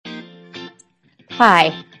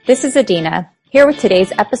Hi, this is Adina, here with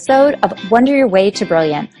today's episode of Wonder Your Way to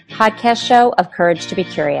Brilliant, podcast show of Courage to be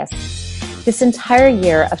Curious. This entire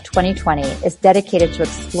year of 2020 is dedicated to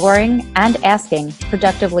exploring and asking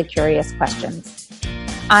productively curious questions.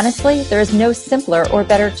 Honestly, there is no simpler or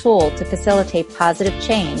better tool to facilitate positive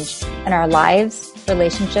change in our lives,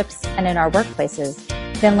 relationships, and in our workplaces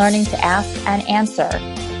than learning to ask and answer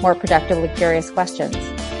more productively curious questions.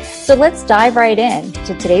 So let's dive right in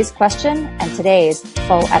to today's question and today's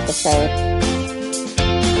full episode.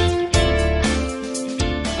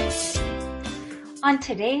 On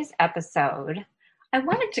today's episode, I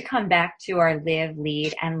wanted to come back to our Live,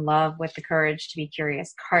 Lead, and Love with the Courage to be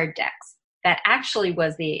Curious card decks. That actually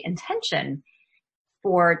was the intention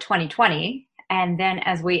for 2020. And then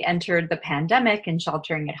as we entered the pandemic and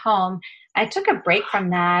sheltering at home, I took a break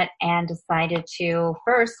from that and decided to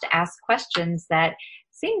first ask questions that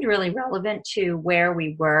seemed really relevant to where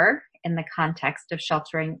we were in the context of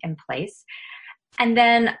sheltering in place. And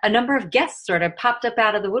then a number of guests sort of popped up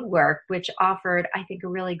out of the woodwork, which offered, I think, a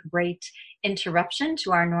really great interruption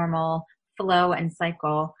to our normal flow and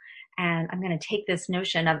cycle. And I'm going to take this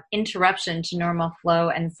notion of interruption to normal flow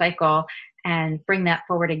and cycle and bring that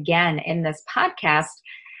forward again in this podcast.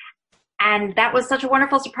 And that was such a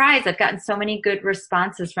wonderful surprise. I've gotten so many good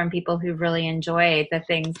responses from people who really enjoyed the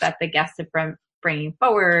things that the guests have bringing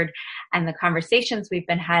forward and the conversations we've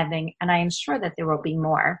been having, and I am sure that there will be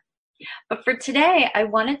more. But for today, I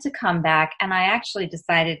wanted to come back, and I actually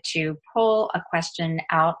decided to pull a question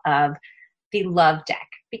out of the Love Deck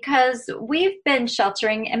because we've been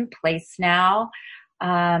sheltering in place now.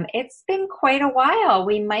 It's been quite a while.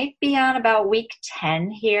 We might be on about week 10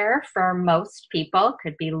 here for most people,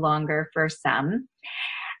 could be longer for some.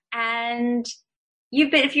 And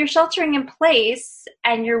if you're sheltering in place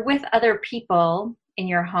and you're with other people in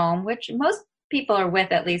your home, which most people are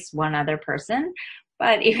with at least one other person,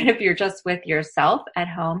 but even if you're just with yourself at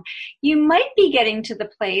home, you might be getting to the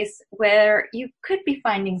place where you could be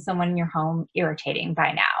finding someone in your home irritating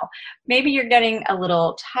by now. Maybe you're getting a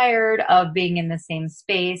little tired of being in the same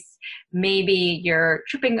space. Maybe you're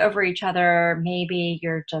tripping over each other. Maybe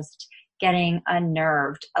you're just getting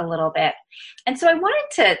unnerved a little bit. And so I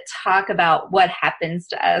wanted to talk about what happens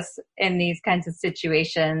to us in these kinds of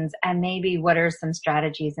situations and maybe what are some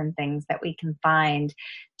strategies and things that we can find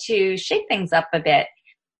to shake things up a bit.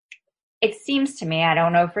 It seems to me, I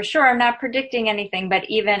don't know for sure, I'm not predicting anything, but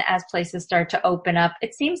even as places start to open up,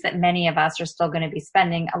 it seems that many of us are still going to be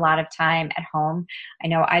spending a lot of time at home. I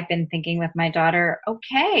know I've been thinking with my daughter,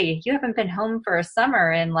 okay, you haven't been home for a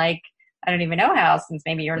summer in I don't even know how, since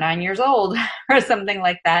maybe you're 9 years old or something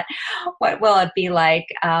like that. What will it be like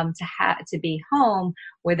to be home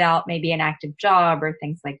without maybe an active job or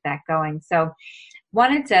things like that going? So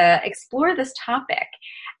wanted to explore this topic.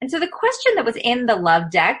 And so the question that was in the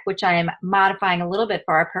Love Deck, which I am modifying a little bit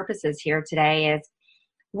for our purposes here today, is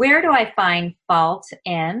where do I find fault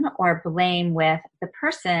in or blame with the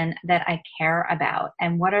person that I care about?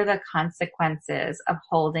 And what are the consequences of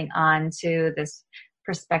holding on to this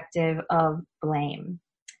perspective of blame?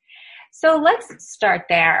 So let's start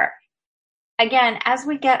there. Again, as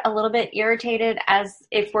we get a little bit irritated, as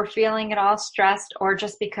if we're feeling at all stressed or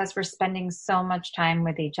just because we're spending so much time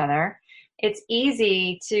with each other, it's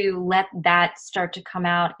easy to let that start to come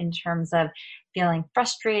out in terms of feeling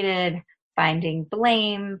frustrated, finding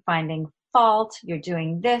blame, finding fault. You're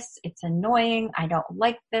doing this. It's annoying. I don't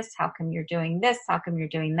like this. How come you're doing this? How come you're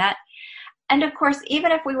doing that? And of course,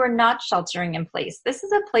 even if we were not sheltering in place, this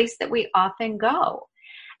is a place that we often go.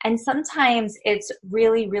 And sometimes it's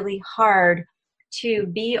really, really hard to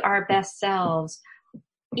be our best selves,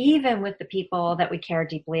 even with the people that we care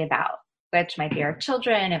deeply about, which might be our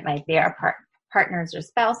children, it might be our partners or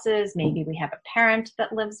spouses, maybe we have a parent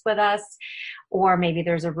that lives with us, or maybe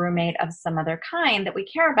there's a roommate of some other kind that we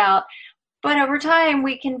care about. But over time,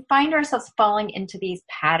 we can find ourselves falling into these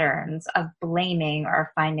patterns of blaming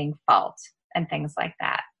or finding fault and things like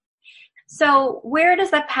that. So where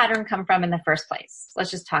does that pattern come from in the first place?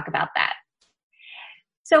 Let's just talk about that.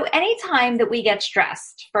 So anytime that we get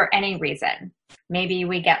stressed for any reason, maybe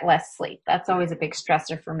we get less sleep. That's always a big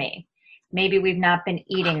stressor for me. Maybe we've not been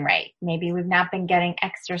eating right. Maybe we've not been getting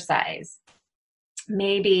exercise.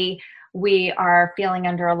 Maybe we are feeling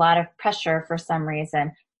under a lot of pressure for some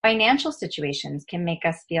reason. Financial situations can make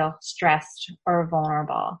us feel stressed or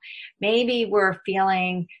vulnerable. Maybe we're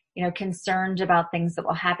feeling, concerned about things that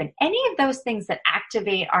will happen. Any of those things that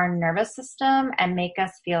activate our nervous system and make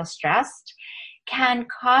us feel stressed can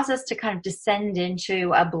cause us to kind of descend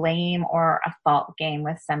into a blame or a fault game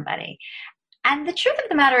with somebody. And the truth of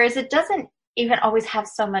the matter is it doesn't even always have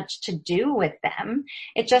so much to do with them.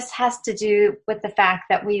 It just has to do with the fact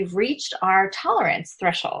that we've reached our tolerance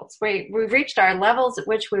thresholds. We've reached our levels at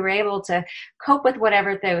which we were able to cope with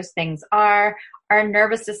whatever those things are. Our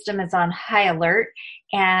nervous system is on high alert,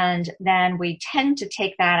 and then we tend to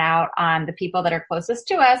take that out on the people that are closest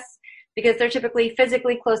to us because they're typically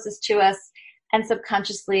physically closest to us, and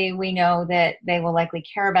subconsciously we know that they will likely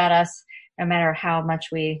care about us no matter how much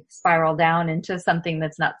we spiral down into something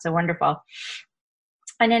that's not so wonderful.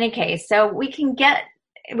 In any case, so we can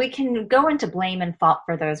go into blame and fault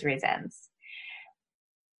for those reasons.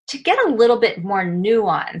 To get a little bit more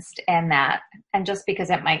nuanced in that, and just because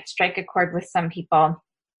it might strike a chord with some people,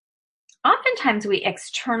 oftentimes we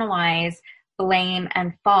externalize blame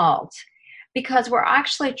and fault because we're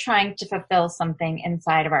actually trying to fulfill something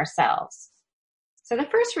inside of ourselves. So the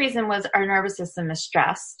first reason was our nervous system is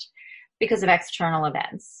stressed because of external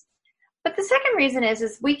events. But the second reason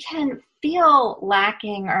is we can feel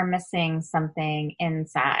lacking or missing something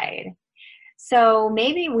inside. So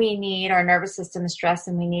maybe we need our nervous system stressed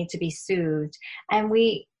and we need to be soothed. And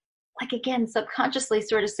we, again, subconsciously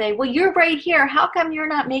sort of say, well, you're right here. How come you're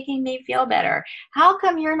not making me feel better? How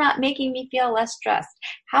come you're not making me feel less stressed?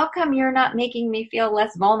 How come you're not making me feel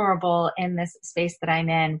less vulnerable in this space that I'm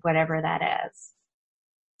in, whatever that is?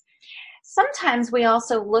 Sometimes we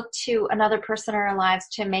also look to another person in our lives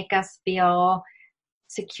to make us feel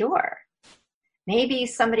secure. Maybe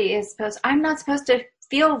somebody is I'm not supposed to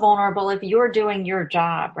feel vulnerable if you're doing your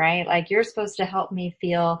job, right? Like you're supposed to help me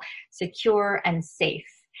feel secure and safe.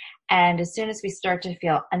 And as soon as we start to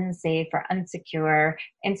feel unsafe or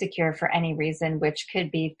insecure for any reason, which could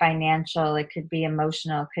be financial, it could be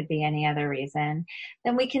emotional, it could be any other reason,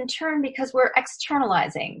 then we can turn because we're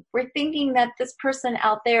externalizing. We're thinking that this person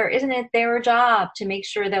out there, isn't it their job to make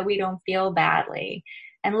sure that we don't feel badly?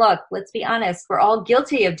 And look, let's be honest, we're all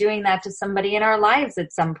guilty of doing that to somebody in our lives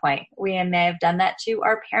at some point. We may have done that to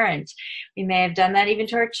our parent. We may have done that even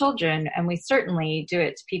to our children. And we certainly do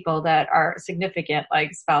it to people that are significant,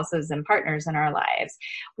 like spouses and partners in our lives.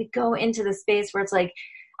 We go into the space where it's like,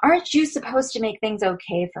 aren't you supposed to make things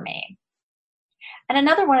okay for me? And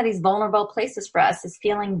another one of these vulnerable places for us is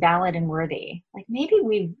feeling valid and worthy. Like maybe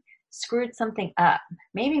we've screwed something up.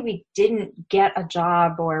 Maybe we didn't get a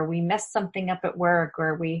job, or we messed something up at work,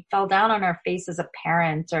 or we fell down on our face as a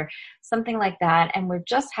parent or something like that. And we're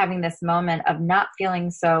just having this moment of not feeling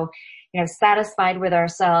so, satisfied with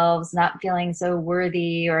ourselves, not feeling so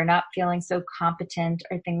worthy or not feeling so competent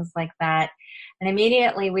or things like that. And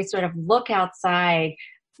immediately we sort of look outside.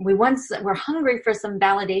 We're hungry for some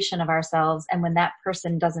validation of ourselves. And when that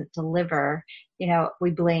person doesn't deliver,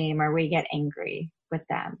 we blame or we get angry with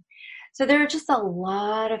them. So there are just a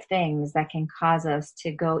lot of things that can cause us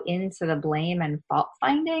to go into the blame and fault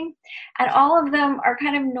finding. And all of them are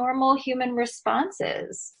kind of normal human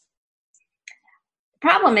responses. The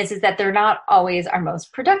problem is that they're not always our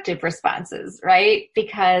most productive responses, right?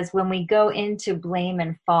 Because when we go into blame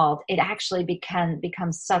and fault, it actually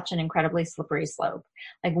becomes such an incredibly slippery slope.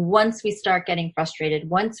 Like once we start getting frustrated,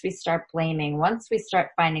 once we start blaming, once we start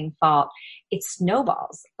finding fault, it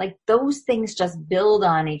snowballs. Like those things just build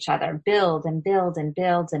on each other, build and build and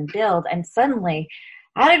build and build. And suddenly,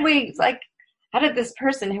 how did this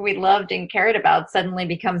person who we loved and cared about suddenly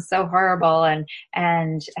become so horrible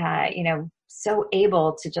and so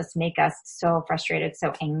able to just make us so frustrated,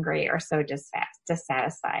 so angry, or so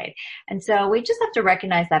dissatisfied? And so we just have to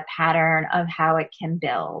recognize that pattern of how it can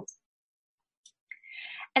build.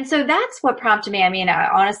 And so that's what prompted me. I mean,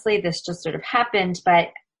 honestly, this just sort of happened, but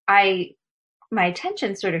my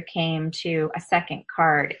attention sort of came to a second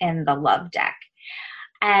card in the love deck.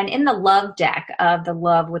 And in the love deck of the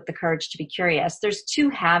Love with the Courage to be Curious, there's two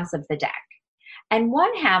halves of the deck. And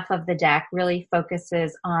one half of the deck really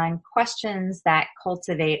focuses on questions that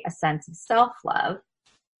cultivate a sense of self-love.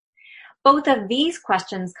 Both of these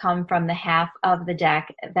questions come from the half of the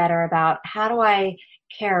deck that are about how do I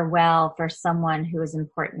care well for someone who is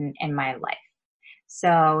important in my life.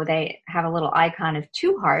 So they have a little icon of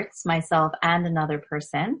two hearts, myself and another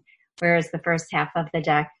person, whereas the first half of the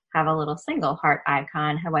deck have a little single heart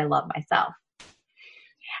icon, how I love myself.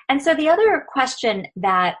 And so the other question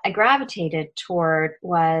that I gravitated toward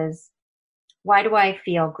was, why do I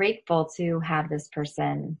feel grateful to have this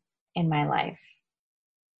person in my life?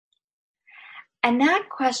 And that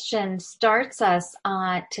question starts us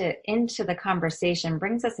into the conversation,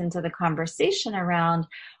 brings us into the conversation around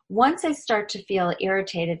once I start to feel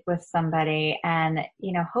irritated with somebody and,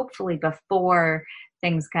 hopefully before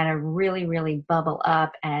things kind of really, really bubble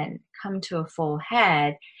up and come to a full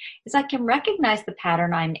head, is I can recognize the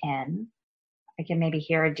pattern I'm in. I can maybe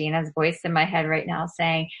hear Adina's voice in my head right now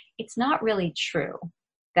saying, it's not really true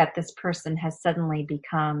that this person has suddenly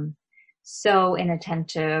become so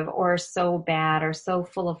inattentive or so bad or so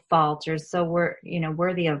full of fault or so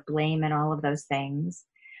worthy of blame and all of those things.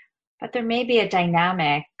 But there may be a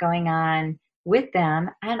dynamic going on with them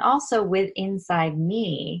and also with inside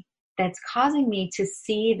me that's causing me to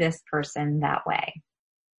see this person that way.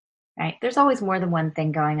 Right? There's always more than one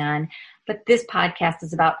thing going on, but this podcast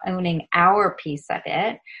is about owning our piece of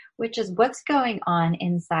it, which is what's going on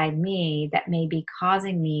inside me that may be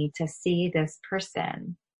causing me to see this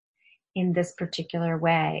person in this particular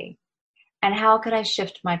way. And how could I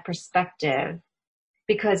shift my perspective?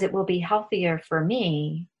 Because it will be healthier for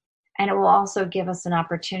me, and it will also give us an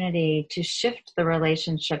opportunity to shift the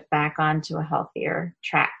relationship back onto a healthier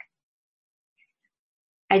track.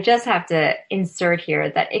 I just have to insert here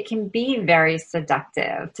that it can be very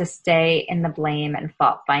seductive to stay in the blame and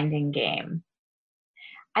fault-finding game.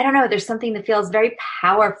 I don't know, there's something that feels very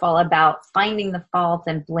powerful about finding the fault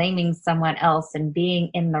and blaming someone else and being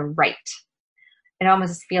in the right. It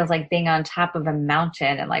almost feels like being on top of a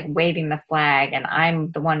mountain and like waving the flag and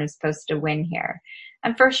I'm the one who's supposed to win here.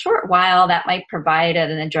 And for a short while, that might provide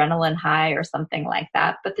an adrenaline high or something like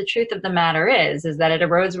that. But the truth of the matter is that it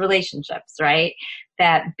erodes relationships, right?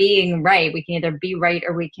 That being right, we can either be right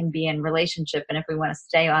or we can be in relationship. And if we want to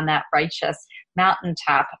stay on that righteous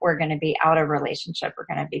mountaintop, we're going to be out of relationship. We're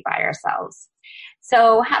going to be by ourselves.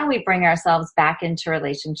 So how do we bring ourselves back into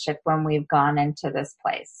relationship when we've gone into this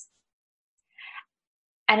place?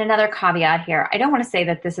 And another caveat here, I don't want to say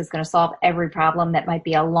that this is going to solve every problem that might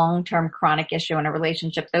be a long-term chronic issue in a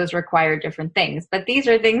relationship. Those require different things. But these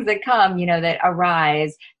are things that come, that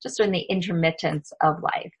arise just in the intermittence of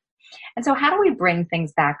life. And so how do we bring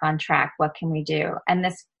things back on track? What can we do? And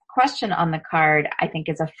this question on the card, I think,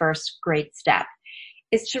 is a first great step,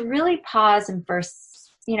 is to really pause and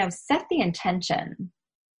first, set the intention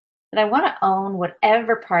that I want to own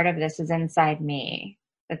whatever part of this is inside me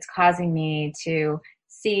that's causing me to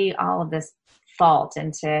see all of this fault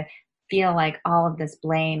and to feel like all of this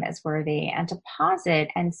blame is worthy, and to pause it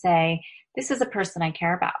and say, this is a person I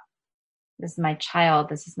care about. This is my child.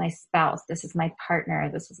 This is my spouse. This is my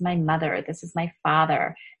partner. This is my mother. This is my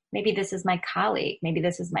father. Maybe this is my colleague. Maybe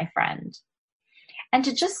this is my friend. And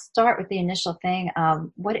to just start with the initial thing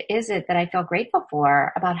of what is it that I feel grateful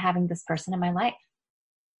for about having this person in my life?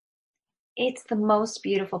 It's the most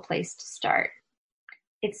beautiful place to start.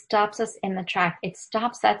 It stops us in the track. It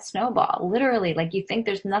stops that snowball. Literally, like you think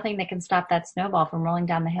there's nothing that can stop that snowball from rolling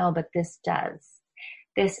down the hill, but this does.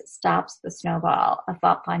 This stops the snowball of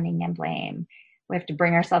fault-finding and blame. We have to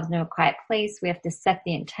bring ourselves into a quiet place. We have to set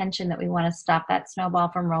the intention that we want to stop that snowball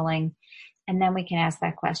from rolling. And then we can ask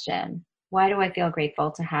that question, why do I feel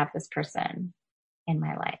grateful to have this person in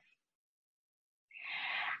my life?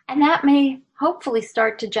 And that may hopefully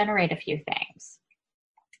start to generate a few things.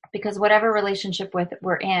 Because whatever relationship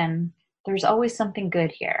we're in, there's always something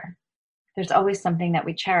good here. There's always something that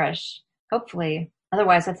we cherish, hopefully.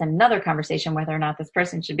 Otherwise, that's another conversation whether or not this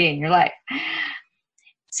person should be in your life.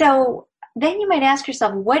 So then you might ask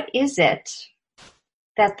yourself, what is it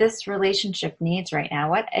that this relationship needs right now?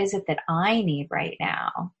 What is it that I need right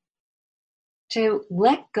now to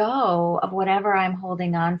let go of whatever I'm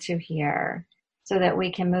holding on to here so that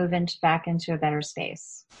we can move back into a better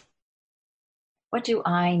space? What do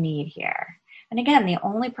I need here? And again, the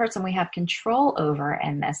only person we have control over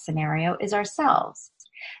in this scenario is ourselves.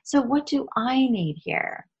 So what do I need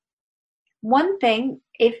here? One thing,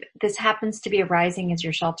 if this happens to be arising as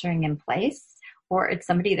you're sheltering in place, or it's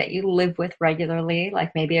somebody that you live with regularly,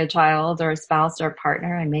 like maybe a child or a spouse or a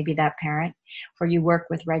partner, and maybe that parent, or you work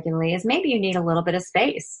with regularly, is maybe you need a little bit of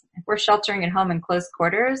space. If we're sheltering at home in close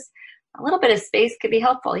quarters, a little bit of space could be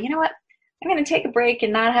helpful. You know what? I'm going to take a break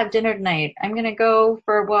and not have dinner tonight. I'm going to go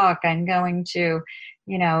for a walk. I'm going to,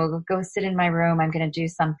 go sit in my room. I'm going to do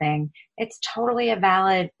something. It's totally a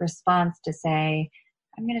valid response to say,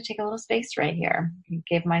 I'm going to take a little space right here and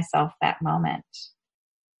give myself that moment.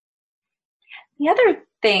 The other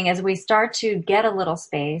thing as we start to get a little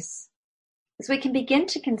space is we can begin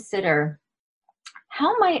to consider,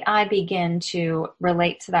 how might I begin to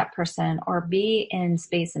relate to that person or be in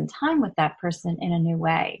space and time with that person in a new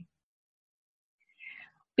way?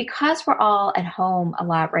 Because we're all at home a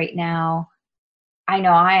lot right now, I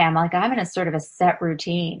know I'm in a sort of a set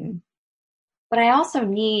routine. But I also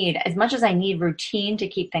need, as much as I need routine to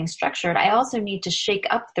keep things structured, I also need to shake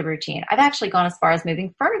up the routine. I've actually gone as far as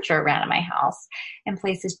moving furniture around in my house in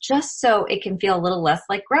places just so it can feel a little less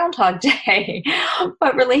like Groundhog Day.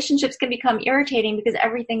 But relationships can become irritating because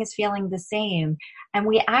everything is feeling the same. And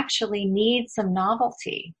we actually need some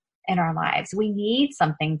novelty in our lives. We need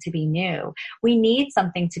something to be new. We need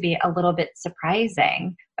something to be a little bit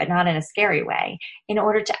surprising, but not in a scary way, in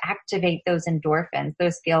order to activate those endorphins,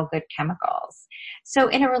 those feel-good chemicals. So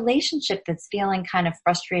in a relationship that's feeling kind of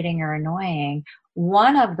frustrating or annoying,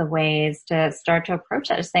 one of the ways to start to approach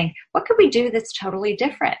that is saying, what could we do that's totally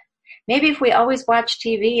different? Maybe if we always watch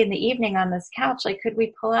TV in the evening on this couch, like, could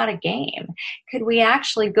we pull out a game? Could we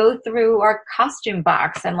actually go through our costume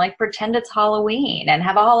box and like pretend it's Halloween and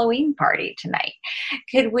have a Halloween party tonight?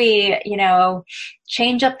 Could we,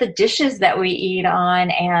 change up the dishes that we eat on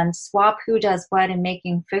and swap who does what in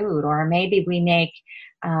making food? Or maybe we make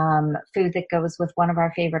food that goes with one of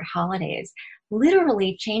our favorite holidays.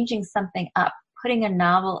 Literally changing something up, putting a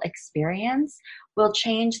novel experience will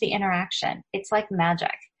change the interaction. It's like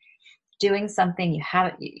magic. Doing something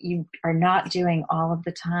you are not doing all of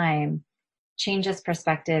the time changes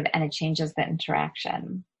perspective, and it changes the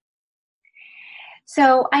interaction.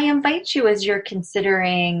 So I invite you, as you're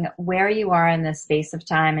considering where you are in this space of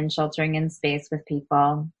time and sheltering in space with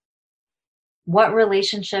people, what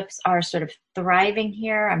relationships are sort of thriving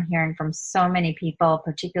here. I'm hearing from so many people,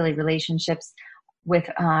 particularly relationships with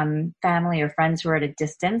family or friends who are at a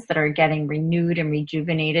distance, that are getting renewed and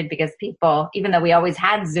rejuvenated because people, even though we always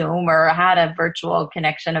had Zoom or had a virtual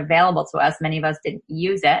connection available to us, many of us didn't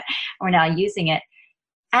use it. We're now using it.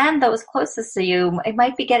 And those closest to you, it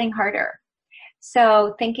might be getting harder.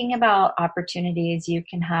 So thinking about opportunities you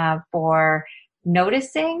can have for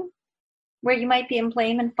noticing where you might be in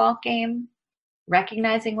blame and fault game,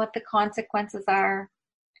 recognizing what the consequences are,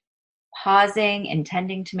 pausing,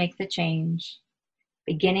 intending to make the change,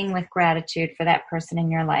 beginning with gratitude for that person in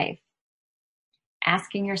your life,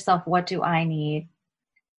 asking yourself, what do I need?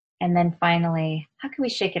 And then finally, how can we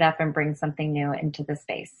shake it up and bring something new into the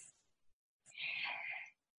space?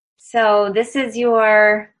 So this is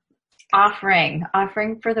your offering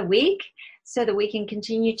for the week, so that we can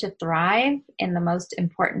continue to thrive in the most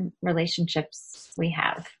important relationships we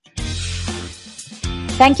have.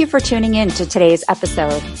 Thank you for tuning in to today's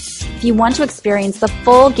episode. If you want to experience the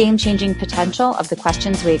full game-changing potential of the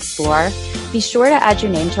questions we explore, be sure to add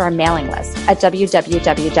your name to our mailing list at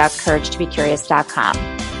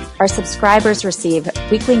www.couragetobecurious.com. Our subscribers receive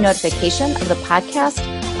weekly notification of the podcast,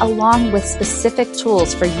 along with specific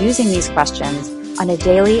tools for using these questions on a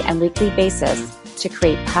daily and weekly basis to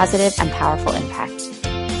create positive and powerful impact.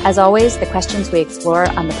 As always, the questions we explore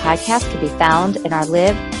on the podcast can be found in our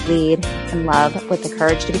Live, Lead, and Love with the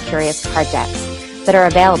Courage to Be Curious card decks that are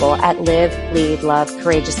available at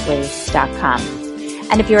liveleadlovecourageously.com.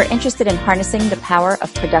 And if you are interested in harnessing the power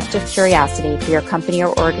of productive curiosity for your company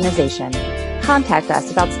or organization, contact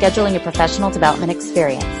us about scheduling a professional development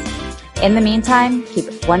experience. In the meantime,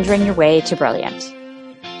 keep wondering your way to brilliant.